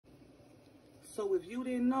So if you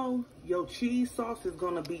didn't know, your cheese sauce is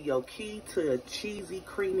going to be your key to a cheesy,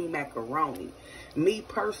 creamy macaroni. Me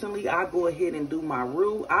personally, I go ahead and do my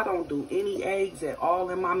roux. I don't do any eggs at all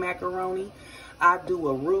in my macaroni. I do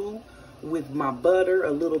a roux with my butter,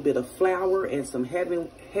 a little bit of flour, and some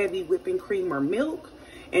heavy whipping cream or milk.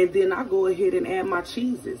 And then I go ahead and add my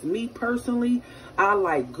cheeses. Me personally, I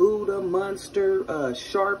like Gouda, Munster,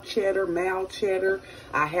 sharp cheddar, mild cheddar.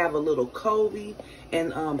 I have a little Colby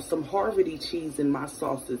and some Harvard cheese in my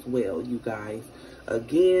sauce as well, you guys.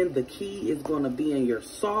 Again, the key is going to be in your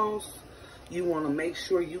sauce. You want to make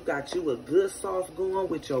sure you got you a good sauce going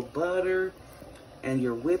with your butter and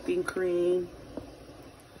your whipping cream.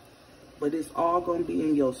 But it's all going to be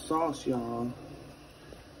in your sauce, y'all.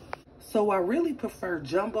 So I really prefer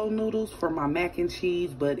jumbo noodles for my mac and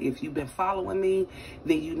cheese, but if you've been following me,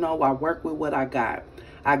 then you know I work with what I got.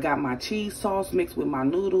 I got my cheese sauce mixed with my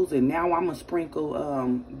noodles, and now I'm going to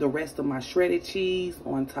sprinkle the rest of my shredded cheese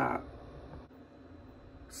on top.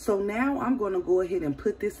 So now I'm going to go ahead and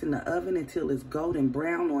put this in the oven until it's golden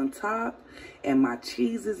brown on top and my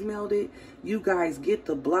cheese is melted. You guys get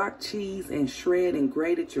the block cheese and shred and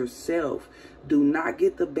grate it yourself. Do not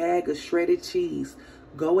get the bag of shredded cheese.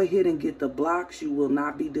 Go ahead and get the blocks. You will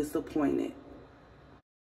not be disappointed.